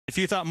If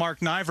you thought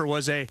Mark Niver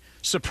was a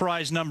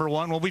surprise number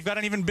one, well, we've got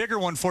an even bigger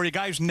one for you, a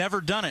guy who's never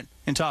done it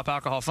in top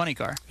alcohol funny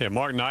car. Yeah,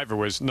 Mark Niver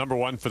was number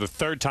one for the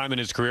third time in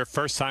his career,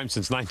 first time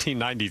since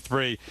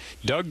 1993.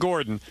 Doug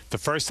Gordon, the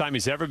first time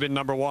he's ever been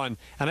number one.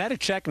 And I had to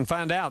check and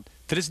find out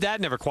that his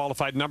dad never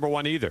qualified number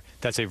one either.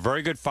 That's a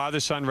very good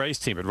father-son race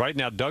team. But right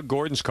now, Doug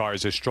Gordon's car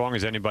is as strong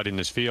as anybody in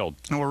this field.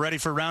 And we're ready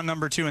for round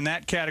number two in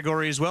that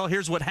category as well.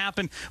 Here's what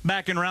happened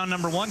back in round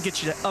number one.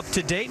 Get you up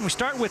to date. And we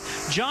start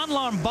with John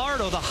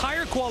Lombardo, the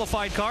higher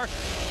qualified car,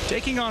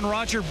 taking on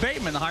Roger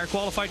Bateman. The higher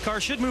qualified car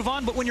should move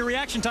on, but when your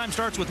reaction time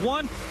starts with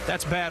one,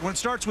 that's bad. When it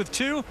starts with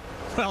two,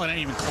 well, it ain't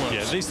even close.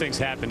 Yeah, these things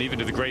happen even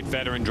to the great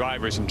veteran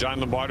drivers, and John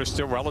Lombardo's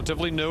still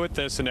relatively new at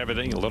this and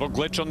everything. A little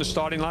glitch on the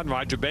starting line.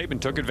 Roger Bateman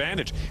took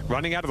advantage,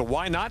 running out of the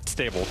Why Not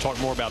stable. We'll talk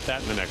more about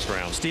that in the next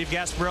round. Steve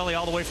Gasparelli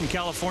all the way from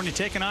California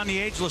taking on the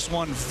ageless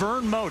one,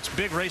 Vern Motes.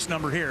 Big race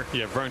number here.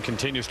 Yeah, Vern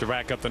continues to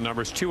rack up the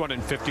numbers.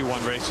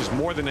 251 races,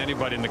 more than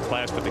anybody in the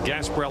class, but the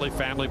Gasparelli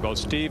family, both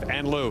Steve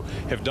and Lou,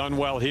 have done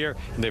well here,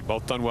 and they've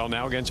both done well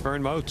now against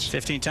Vern Motes.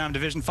 15-time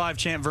Division 5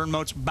 champ Vern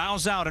Motes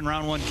bows out in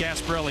round one.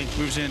 Gasparelli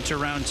moves into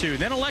round two.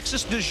 Then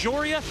Alexis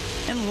DeJoria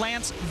and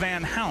Lance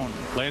Van Houten.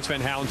 Lance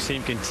Van Houten's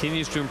team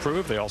continues to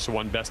improve. They also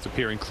won Best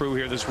Appearing Crew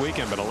here this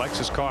weekend, but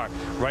Alexis' car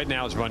right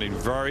now is running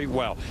very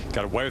well.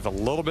 Got away with a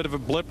little bit of a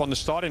blip on the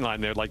starting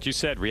line there. Like you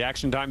said,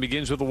 reaction time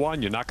begins with a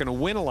one. You're not going to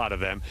win a lot of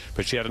them,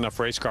 but she had enough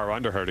race car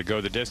under her to go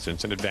the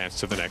distance and advance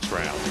to the next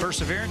round.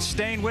 Perseverance,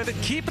 staying with it,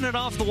 keeping it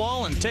off the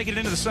wall, and taking it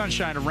into the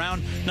sunshine.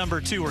 Round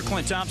number two, where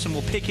Clint Thompson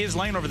will pick his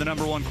lane over the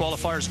number one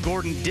qualifiers.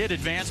 Gordon did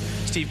advance.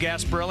 Steve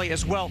Gasparelli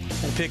as well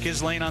will pick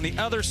his lane on the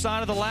other side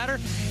of the ladder.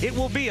 It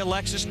will be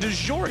Alexis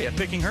DeJoria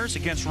picking hers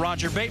against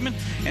Roger Bateman,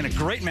 and a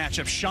great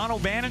matchup, Sean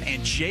O'Bannon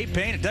and Jay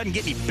Payne. It doesn't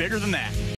get any bigger than that.